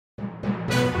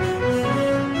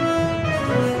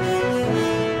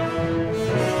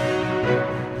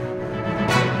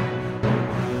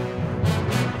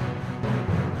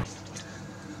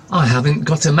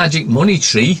got a magic money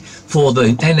tree for the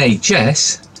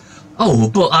NHS. Oh,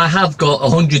 but I have got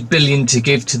 100 billion to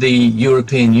give to the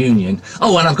European Union.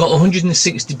 Oh, and I've got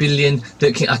 160 billion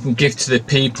that I can give to the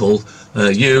people,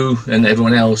 you and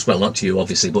everyone else. Well, not to you,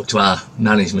 obviously, but to our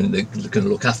management that are going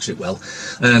to look after it well.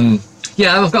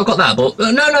 Yeah, I've got that, but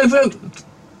no,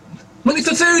 money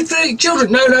for food for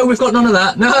children. No, we've got none of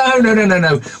that.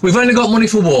 No. We've only got money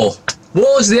for war.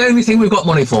 War's the only thing we've got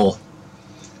money for.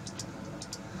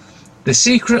 The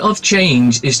secret of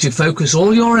change is to focus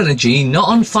all your energy not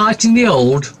on fighting the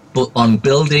old, but on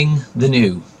building the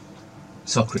new.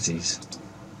 Socrates.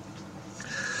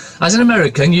 As an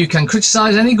American, you can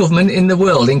criticise any government in the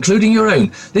world, including your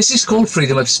own. This is called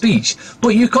freedom of speech.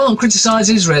 But you can't criticise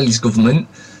Israel's government.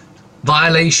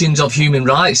 Violations of human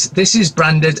rights. This is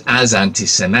branded as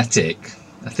anti-Semitic.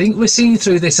 I think we're seeing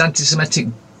through this anti-Semitic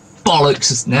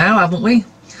bollocks now, haven't we?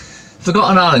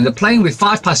 Forgotten Island, a plane with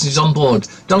 5 passengers on board.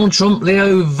 Donald Trump,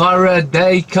 Leo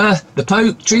Varadkar, the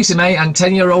Pope, Theresa May and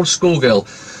 10-year-old schoolgirl.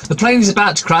 The plane is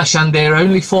about to crash and there are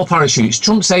only 4 parachutes.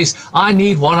 Trump says, I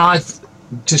need one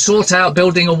to sort out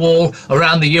building a wall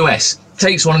around the US.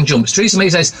 Takes one and jumps. Theresa May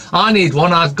says, I need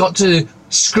one, I've got to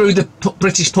screw the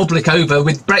British public over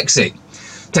with Brexit.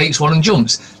 Takes one and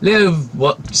jumps. Leo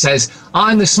says,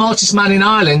 I'm the smartest man in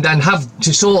Ireland and have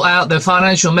to sort out the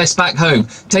financial mess back home.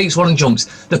 Takes one and jumps.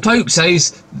 The Pope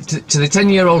says to the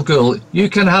 10-year-old girl, you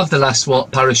can have the last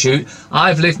parachute.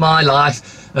 I've lived my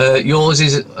life. Yours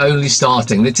is only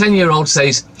starting. The 10-year-old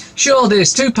says, sure,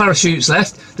 there's 2 parachutes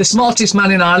left. The smartest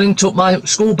man in Ireland took my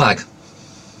school bag.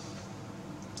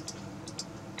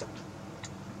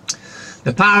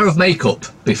 The power of makeup.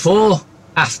 Before,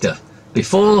 after.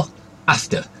 Before,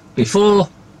 after. Before,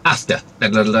 after.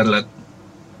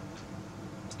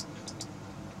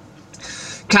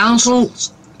 Council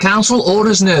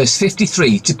orders nurse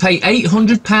 53 to pay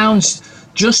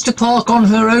 £800 just to park on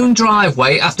her own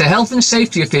driveway after health and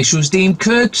safety officials deemed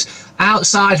curbs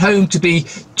outside home to be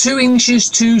 2 inches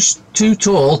too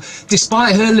tall,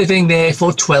 despite her living there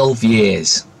for 12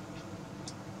 years.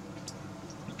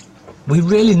 We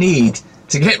really need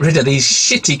to get rid of these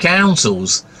shitty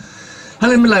councils.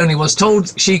 Helen Maloney was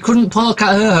told she couldn't park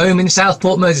at her home in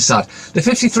Southport, Merseyside. The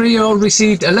 53-year-old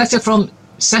received a letter from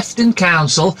Sefton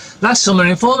Council last summer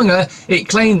informing her it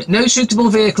claimed no suitable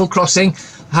vehicle crossing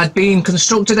had been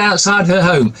constructed outside her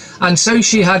home, and so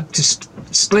she had to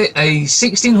split a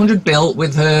 £1,600 bill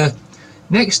with her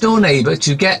next-door neighbour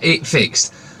to get it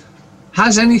fixed.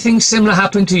 Has anything similar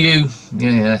happened to you?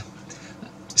 Yeah.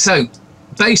 So,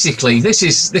 basically, this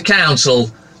is the council,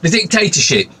 the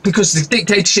dictatorship, because the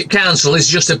dictatorship council is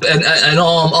just an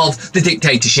arm of the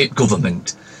dictatorship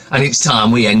government, and it's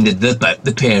time we ended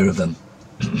the pair of them.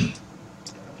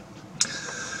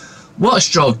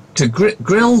 Watchdog to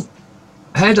grill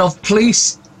head of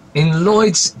police in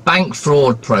Lloyds Bank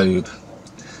fraud probe.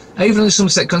 Avon and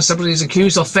Somerset Constabulary is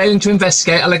accused of failing to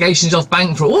investigate allegations of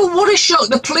bank fraud. Oh, what a shock!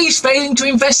 The police failing to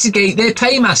investigate their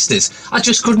paymasters. I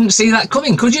just couldn't see that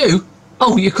coming, could you?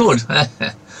 Oh, you could.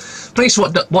 Police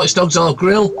watchdogs are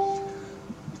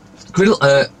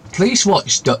police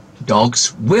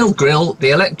watchdogs will grill the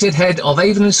elected head of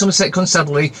Avon and Somerset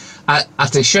Constabulary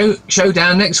at a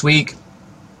showdown next week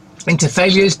into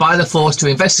failures by the force to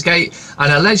investigate an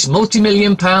alleged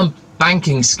multi-million-pound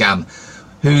banking scam,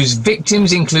 whose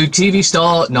victims include TV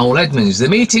star Noel Edmonds. The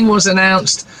meeting was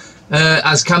announced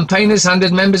as campaigners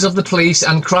handed members of the police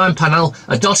and crime panel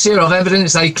a dossier of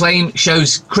evidence they claim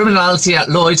shows criminality at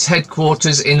Lloyd's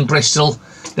headquarters in Bristol.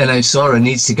 Then O'Sara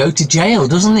needs to go to jail,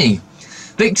 doesn't he?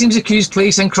 Victims accuse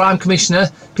Police and Crime Commissioner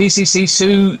PCC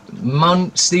Sue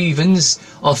Stevens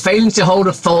of failing to hold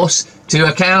a force to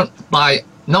account by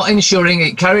not ensuring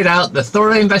it carried out the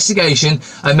thorough investigation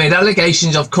and made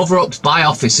allegations of cover-ups by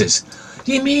officers.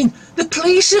 Do you mean the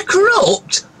police are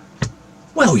corrupt?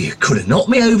 Well, you could have knocked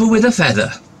me over with a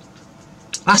feather.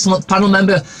 Last month, panel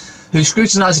member who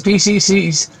scrutinised the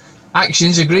PCC's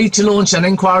actions agreed to launch an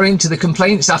inquiry into the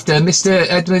complaints after Mr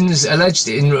Edmonds alleged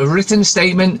in a written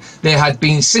statement there had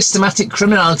been systematic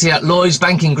criminality at Lloyds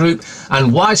Banking Group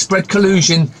and widespread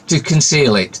collusion to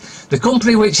conceal it. The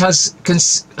company, which has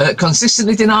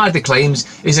consistently denied the claims,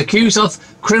 is accused of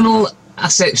criminal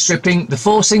asset stripping, the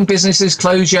forcing businesses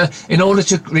closure in order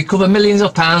to recover millions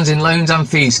of pounds in loans and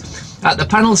fees. At the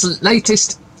panel's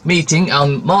latest meeting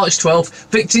on March 12th,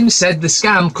 victims said the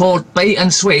scam, called bait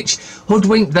and switch,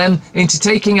 hoodwinked them into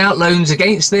taking out loans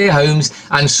against their homes,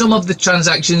 and some of the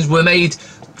transactions were made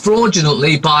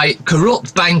fraudulently by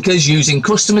corrupt bankers using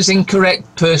customers' incorrect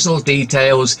personal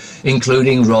details,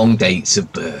 including wrong dates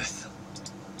of birth.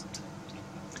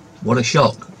 What a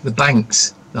shock. The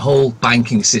banks, the whole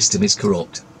banking system is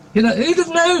corrupt. You know, who'd have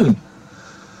known?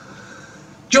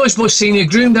 George Bush Sr.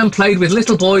 groomed and played with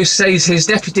little boys, says his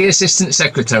Deputy Assistant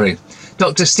Secretary.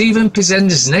 Dr. Stephen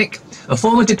Pizenznik, a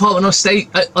former Department of State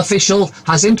official,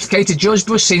 has implicated George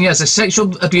Bush Sr. as a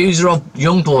sexual abuser of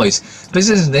young boys.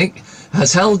 Pizenznik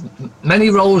has held many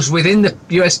roles within the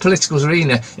US political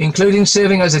arena, including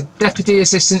serving as a Deputy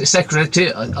Assistant Secretary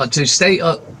to State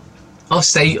of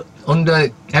State under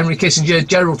Henry Kissinger,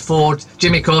 Gerald Ford,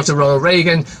 Jimmy Carter, Ronald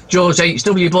Reagan, George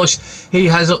H.W. Bush. He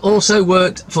has also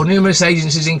worked for numerous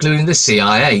agencies, including the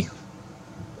CIA.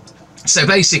 So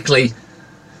basically,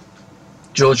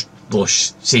 George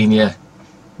Bush Sr.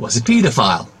 was a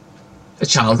paedophile, a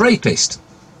child rapist.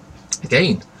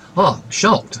 Again, oh, I'm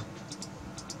shocked.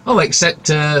 Oh,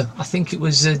 except I think it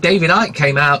was David Icke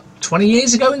came out 20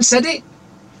 years ago and said it.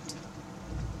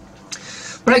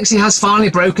 Brexit has finally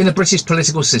broken the British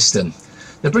political system.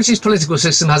 The British political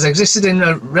system has existed in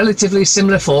a relatively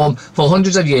similar form for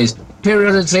hundreds of years.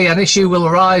 Periodically an issue will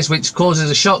arise which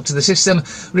causes a shock to the system,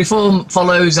 reform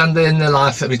follows, and then the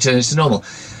life returns to normal.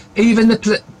 Even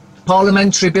the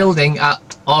parliamentary building are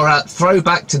at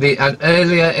throwback to an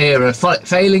earlier era,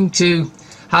 failing to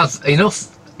have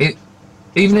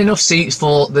enough seats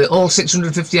for all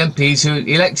 650 MPs who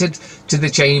elected to the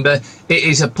chamber. It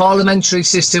is a parliamentary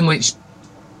system which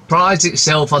prides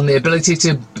itself on the ability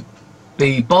to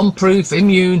be bomb-proof,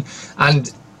 immune,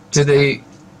 and to the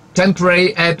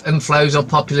temporary ebb and flows of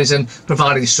populism,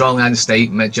 providing strong and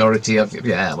state majority of...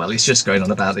 Yeah, well, it's just going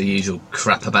on about the usual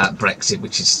crap about Brexit,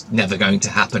 which is never going to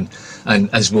happen, and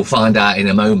as we'll find out in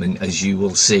a moment, as you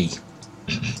will see.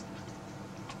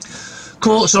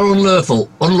 Courts are unlawful.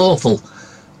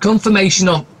 Confirmation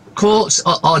of courts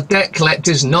are debt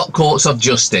collectors, not courts of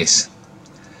justice.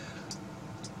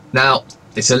 Now,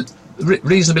 it's a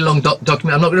reasonably long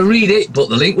document. I'm not going to read it, but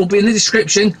the link will be in the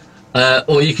description,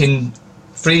 or you can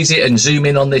freeze it and zoom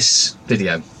in on this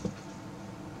video.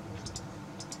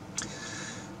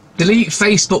 Delete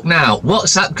Facebook now.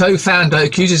 WhatsApp co-founder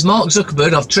accuses Mark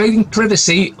Zuckerberg of trading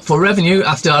privacy for revenue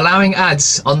after allowing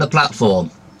ads on the platform.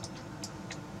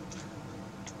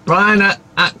 Brian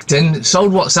Acton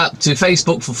sold WhatsApp to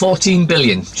Facebook for $14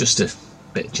 billion. Just a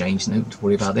bit of change, no to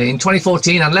worry about that. In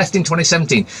 2014 and left in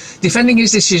 2017. Defending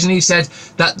his decision, he said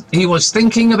that he was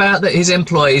thinking about his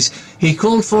employees. He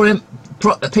called for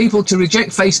people to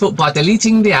reject Facebook by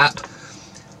deleting the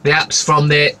apps from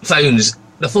their phones.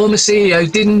 The former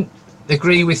CEO didn't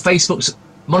agree with Facebook's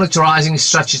monitoring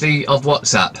strategy of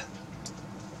WhatsApp.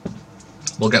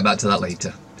 We'll get back to that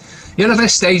later. UNLAWFULL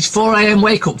stage 4 AM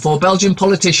wake up for Belgian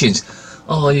politicians.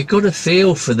 Oh, you've got to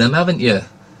feel for them, haven't you?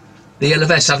 The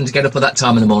UNLAWFULL having to get up at that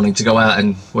time in the morning to go out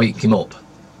and wake him up.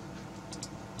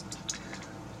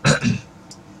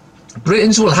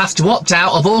 Britons will have to opt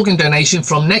out of organ donation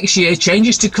from next year.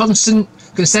 Changes to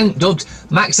consent dubbed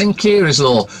Max and Kira's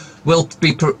law will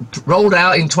be rolled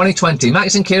out in 2020.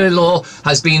 Max and Kira law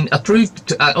has been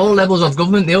approved at all levels of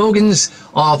government. The organs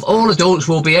of all adults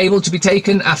will be able to be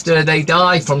taken after they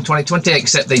die from 2020,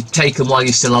 except they take them while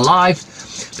you're still alive.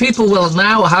 People will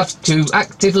now have to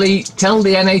actively tell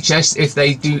the NHS if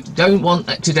they don't want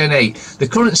to donate. The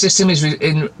current system is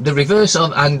in the reverse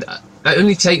of, and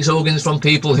only takes organs from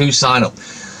people who sign up.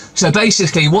 So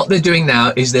basically what they're doing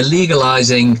now is they're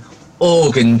legalising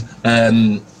organ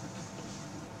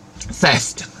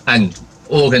theft and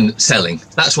organ selling.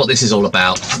 That's what this is all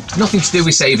about. Nothing to do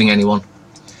with saving anyone.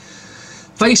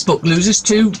 Facebook loses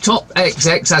 2 top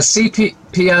execs as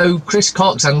CPO Chris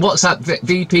Cox and WhatsApp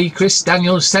VP Chris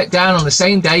Daniels stepped down on the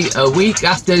same day, a week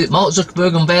after Mark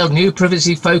Zuckerberg unveiled new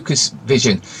privacy focus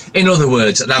vision. In other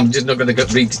words, and I'm just not going to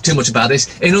read too much about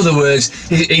this, in other words,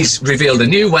 he's revealed a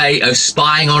new way of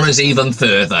spying on us even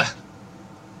further.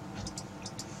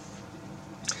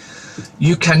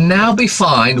 You can now be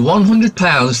fined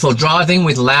 £100 for driving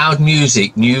with loud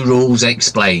music, new rules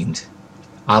explained.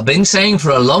 I've been saying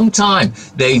for a long time,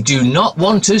 they do not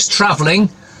want us travelling,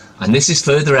 and this is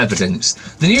further evidence.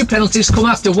 The new penalties come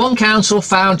after one council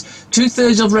found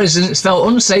 2/3 of residents felt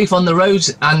unsafe on the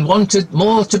roads and wanted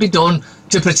more to be done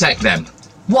to protect them.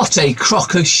 What a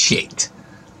crock of shit.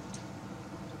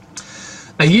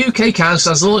 A UK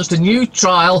council has launched a new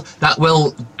trial that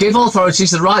will give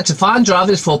authorities the right to fine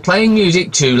drivers for playing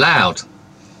music too loud.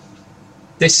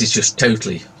 This is just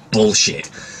totally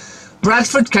bullshit.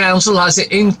 Bradford Council has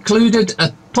included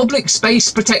a public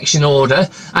space protection order,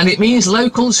 and it means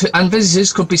locals and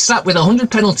visitors could be slapped with a £100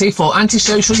 penalty for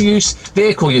antisocial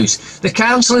vehicle use. The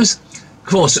councillors, of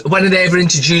course, when they ever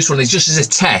introduce one, it's just as a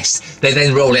test. They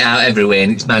then roll it out everywhere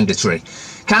and it's mandatory.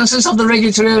 Councillors of the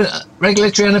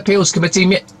Regulatory and Appeals Committee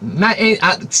met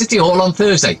at City Hall on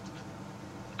Thursday,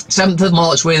 7th of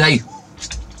March, where they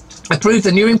approved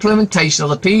the new implementation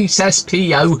of the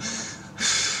PSSPO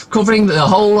covering the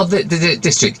whole of the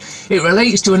district. It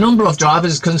relates to a number of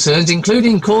drivers' concerns,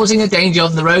 including causing a danger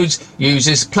of the road's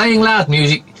users, playing loud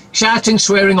music, shouting,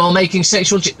 swearing, or making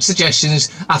sexual suggestions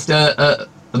after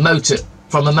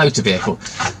from a motor vehicle.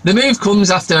 The move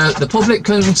comes after the public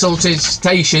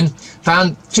consultation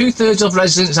found 2/3 of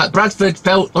residents at Bradford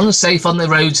felt unsafe on the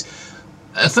roads.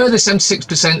 A further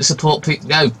 76% support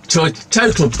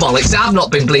total bollocks. I've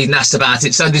not been bleeding asked about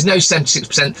it, so there's no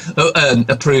 76%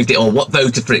 approved it or what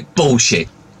voted for it. Bullshit.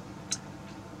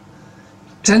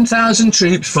 10,000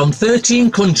 troops from 13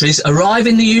 countries arrive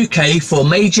in the UK for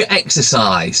major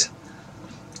exercise.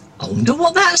 I wonder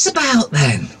what that's about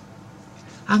then.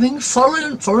 Having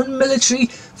foreign military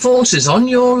forces on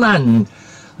your land.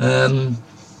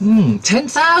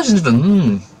 10,000 of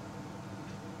them.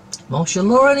 Martial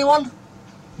law, anyone?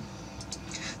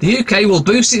 The UK will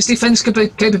boost its defence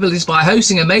capabilities by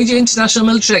hosting a major international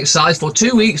military exercise for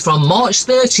 2 weeks from March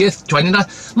 30th,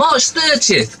 29th. March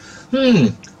 30th.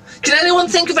 Can anyone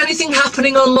think of anything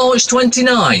happening on March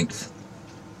 29th?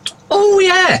 Oh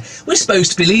yeah, we're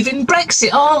supposed to be leaving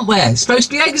Brexit, aren't we?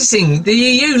 Supposed to be exiting the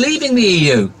EU, leaving the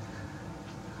EU.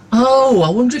 Oh, I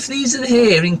wonder if these are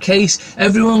here in case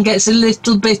everyone gets a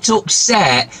little bit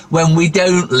upset when we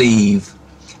don't leave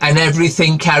and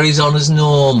everything carries on as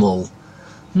normal.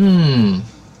 More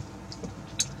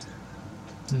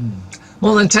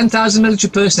than 10,000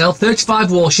 military personnel, 35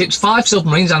 warships, 5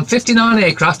 submarines and 59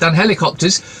 aircraft and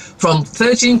helicopters from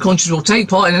 13 countries will take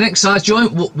part in an exercise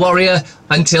joint warrior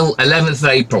until 11th of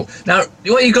April. Now,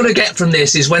 what you've got to get from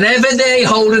this is whenever they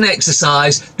hold an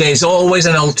exercise, there's always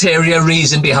an ulterior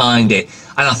reason behind it.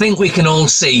 And I think we can all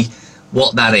see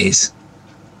what that is.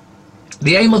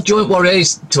 The aim of Joint Warrior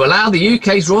is to allow the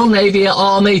UK's Royal Navy,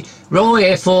 Army, Royal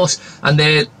Air Force and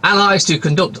their allies to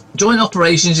conduct joint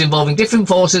operations involving different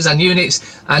forces and units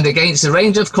and against a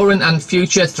range of current and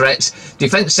future threats,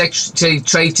 Defence Secretary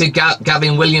Traitor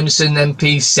Gavin Williamson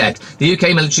MP said. The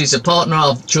UK military is a partner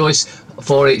of choice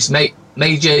for its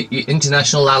major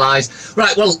international allies.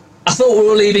 Right, well, I thought we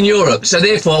were leaving Europe, so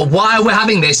therefore, why are we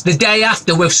having this the day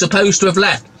after we're supposed to have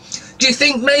left? Do you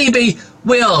think maybe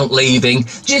we aren't leaving?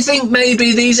 Do you think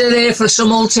maybe these are there for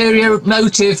some ulterior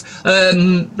motive,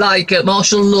 like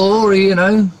martial law, you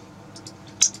know?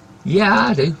 Yeah,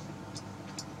 I do.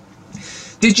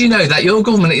 Did you know that your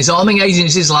government is arming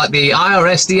agencies like the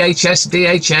IRS, DHS,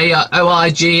 DHA,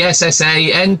 OIG,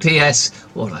 SSA, NPS,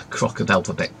 what a crock of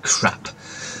alphabet crap,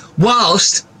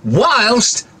 whilst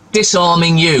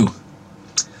disarming you?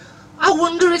 I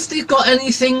wonder if they've got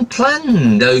anything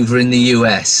planned over in the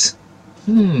US.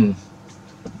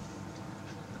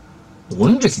 I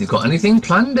wonder if they've got anything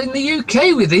planned in the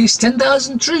UK with these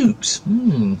 10,000 troops.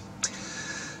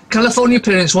 California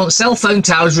parents want cell phone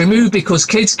towers removed because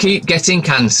kids keep getting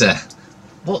cancer.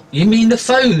 What, you mean the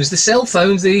phones, the cell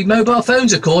phones, the mobile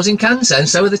phones are causing cancer and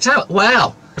so are the towers?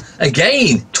 Wow.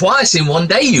 Again, twice in one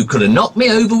day you could have knocked me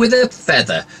over with a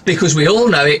feather, because we all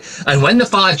know it. And when the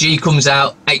 5G comes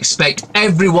out, expect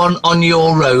everyone on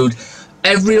your road,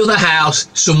 every other house,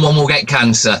 someone will get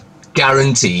cancer.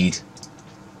 Guaranteed.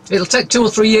 It'll take 2 or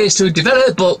 3 years to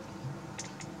develop, but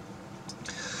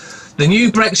the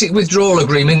new Brexit withdrawal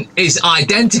agreement is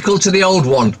identical to the old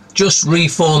one, just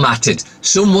reformatted.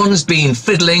 Someone's been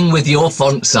fiddling with your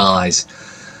font size.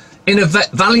 In a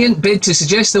valiant bid to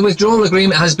suggest the withdrawal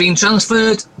agreement has been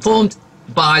formed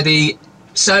by the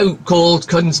so-called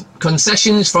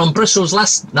concessions from Brussels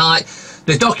last night,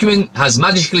 the document has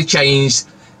magically changed.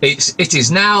 It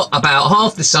is now about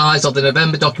half the size of the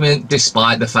November document,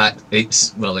 despite the fact it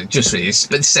just is,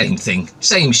 but the same thing,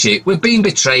 same shit. We've been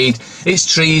betrayed. It's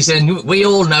treason. We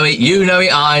all know it. You know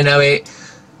it. I know it.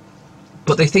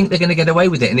 But they think they're going to get away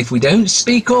with it, and if we don't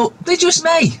speak up, they just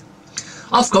may.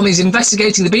 Ofcom is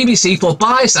investigating the BBC for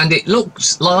bias, and it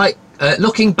looks like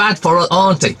looking bad for it,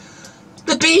 aren't they?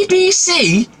 The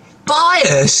BBC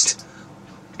biased?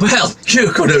 Well,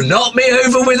 you could have knocked me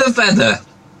over with a feather.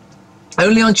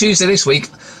 Only on Tuesday this week,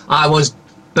 I was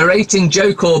berating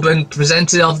Joe Corbyn,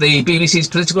 presenter of the BBC's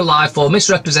Political Live, for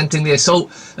misrepresenting the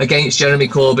assault against Jeremy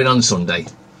Corbyn on Sunday.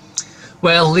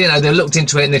 Well, you know, they looked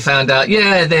into it and they found out,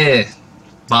 yeah, they're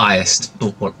biased.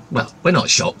 But, well, we're not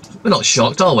shocked. We're not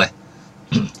shocked, are we?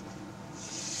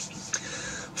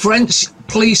 French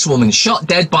policewoman shot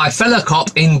dead by fellow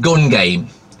cop in gun game.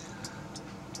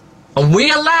 And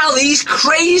we allow these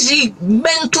crazy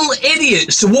mental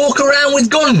idiots to walk around with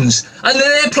guns, and then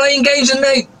they're playing games, and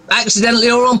they accidentally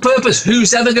or on purpose,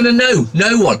 who's ever going to know?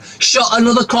 No one. Shot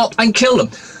another cop and killed them.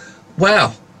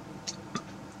 Wow.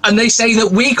 And they say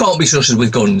that we can't be trusted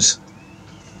with guns.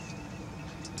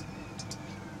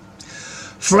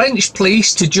 French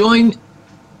police to join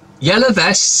yellow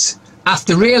vests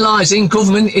after realising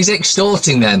government is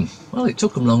extorting them. Well, it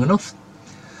took them long enough.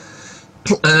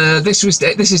 This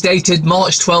is dated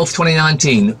March 12,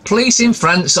 2019. Police in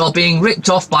France are being ripped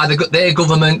off by their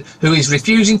government, who is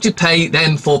refusing to pay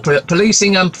them for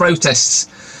policing and protests.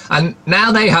 And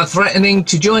now they are threatening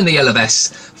to join the Yellow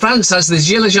Vests. France, as the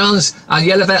Gilets jaunes and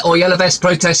Yellow Vest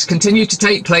protests continue to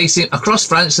take place across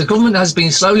France, the government has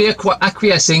been slowly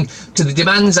acquiescing to the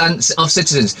demands of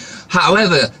citizens.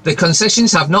 However, the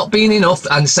concessions have not been enough,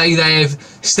 and say they have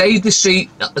stayed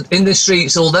in the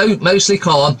streets, although mostly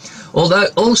calm. Although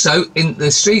also in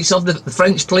the streets of the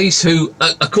French police, who,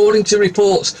 according to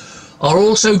reports, are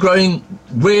also growing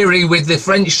weary with the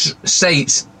French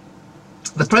state.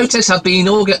 The protests have been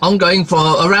ongoing for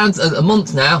around a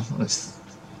month now. It's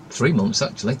 3 months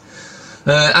actually,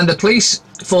 and the police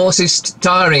force is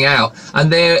tiring out, and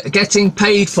they're getting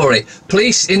paid for it.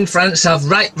 Police in France have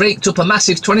raked up a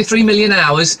massive 23 million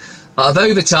hours of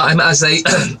overtime as they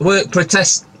work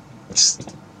protests,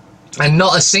 and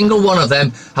not a single one of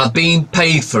them have been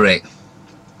paid for it.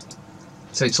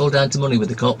 So it's all down to money with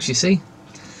the cops, you see.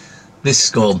 This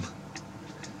scum.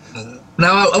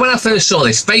 Now, when I first saw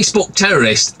this, Facebook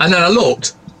terrorist, and then I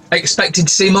looked, expecting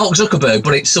to see Mark Zuckerberg,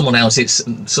 but it's someone else. It's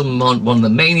someone, one of the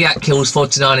maniac kills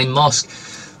 49 in mosque.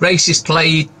 Racist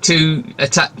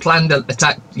planned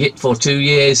attack for 2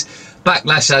 years.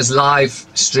 Backlash as live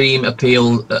stream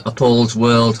appalls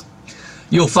world.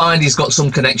 You'll find he's got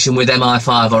some connection with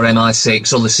MI5 or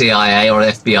MI6 or the CIA or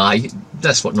FBI.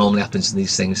 That's what normally happens to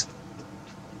these things.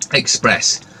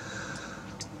 Express.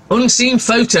 Unseen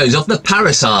photos of the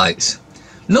parasites.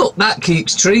 Look, that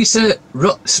keeps Teresa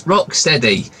rock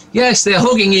steady. Yes, they're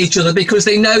hugging each other because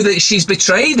they know that she's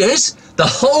betrayed us, the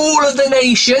whole of the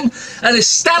nation, and has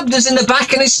stabbed us in the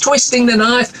back and is twisting the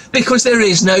knife because there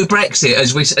is no Brexit.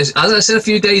 As I said a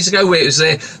few days ago, it was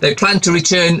they plan to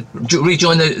rejoin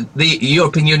the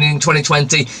European Union in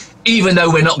 2020, even though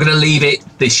we're not going to leave it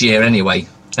this year anyway,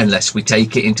 unless we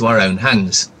take it into our own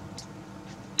hands.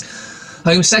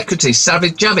 Home Secretary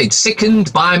Sajid Javid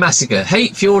sickened by massacre,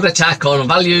 hate-fueled attack on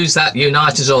values that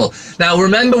unite us all. Now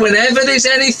remember, whenever there's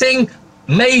anything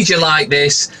major like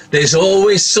this, there's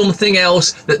always something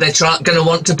else that they're going to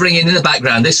want to bring in the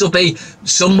background. This will be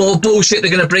some more bullshit.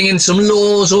 They're going to bring in some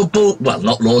laws or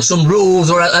not laws, some rules,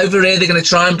 or over here they're going to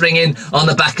try and bring in on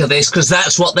the back of this, because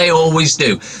that's what they always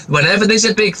do. Whenever there's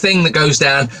a big thing that goes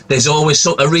down, there's always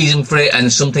a reason for it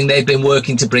and something they've been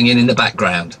working to bring in the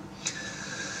background.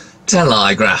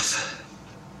 Telegraph.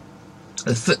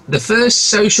 The first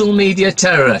social media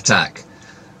terror attack.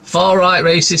 Far-right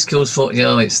racist kills 40...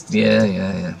 Oh, it's...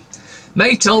 Yeah.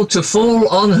 May told to fall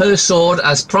on her sword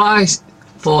as price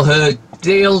for her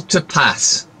deal to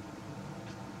pass.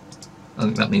 I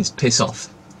think that means piss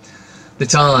off. The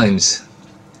Times.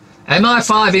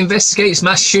 MI5 investigates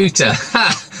mass shooter.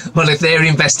 Ha! Well, if they're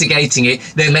investigating it,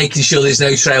 they're making sure there's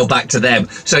no trail back to them.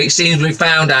 So it seems we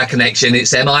found our connection.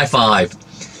 It's MI5.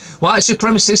 White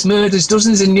supremacist murders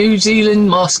dozens in New Zealand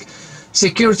mosque.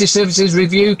 Security services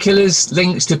review killers'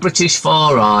 links to British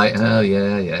far-right. Oh,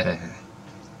 yeah.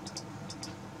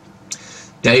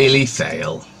 Daily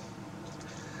Fail.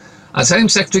 As Home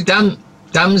Secretary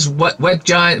damns web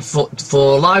giant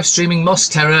for live streaming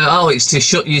mosque terror. Oh, it's to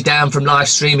shut you down from live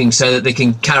streaming so that they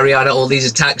can carry out all these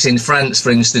attacks in France, for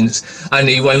instance, and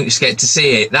you won't get to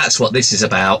see it. That's what this is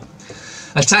about.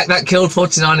 Attack that killed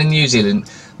 49 in New Zealand.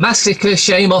 Massacre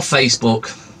shame off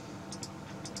Facebook.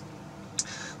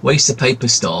 Waste of paper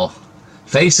store.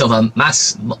 Face of a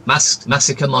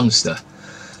massacre monster.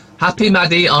 Happy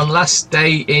Maddie on last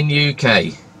day in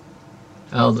UK.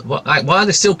 Oh, why are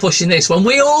they still pushing this when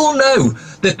we all know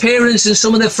the parents and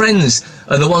some of their friends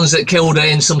are the ones that killed her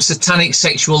in some satanic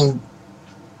sexual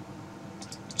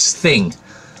thing?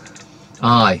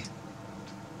 Aye.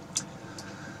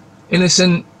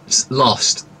 Innocents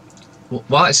lost.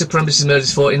 White supremacist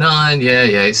murders 49. Yeah,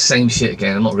 it's the same shit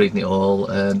again. I'm not reading it all.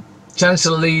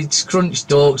 Chancellor leads crunch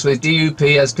talks with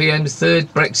DUP as PM's third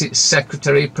Brexit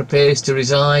secretary prepares to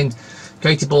resign.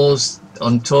 Katie Balls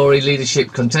on Tory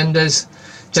leadership contenders.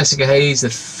 Jessica Hayes, the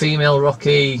female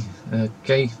Rocky.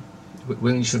 Okay,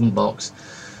 women shouldn't box.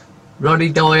 Roddy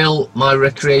Doyle, my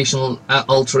recreational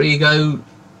alter ego.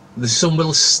 The sun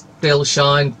will still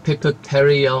shine. Pippa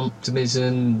Perry,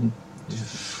 optimism.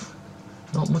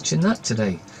 Not much in that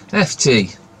today.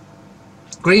 FT.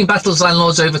 Green battles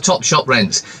landlords over top shop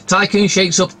rents. Tycoon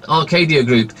shakes up Arcadia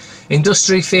Group.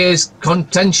 Industry fears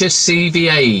contentious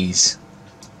CVAs.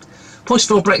 Push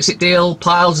for Brexit deal.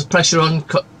 Piles of pressure on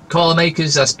car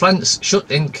makers as plants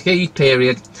shut in key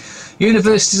period.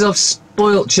 Universities of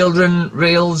spoilt children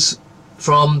reels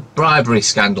from bribery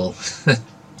scandal.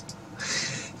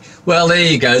 Well, there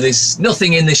you go. There's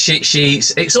nothing in the shit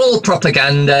sheets. It's all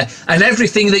propaganda, and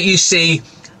everything that you see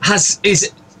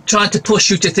is trying to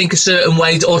push you to think a certain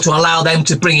way or to allow them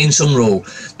to bring in some rule.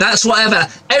 That's whatever.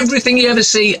 Everything you ever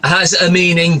see has a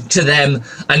meaning to them,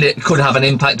 and it could have an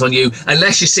impact on you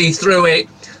unless you see through it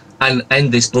and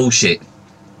end this bullshit.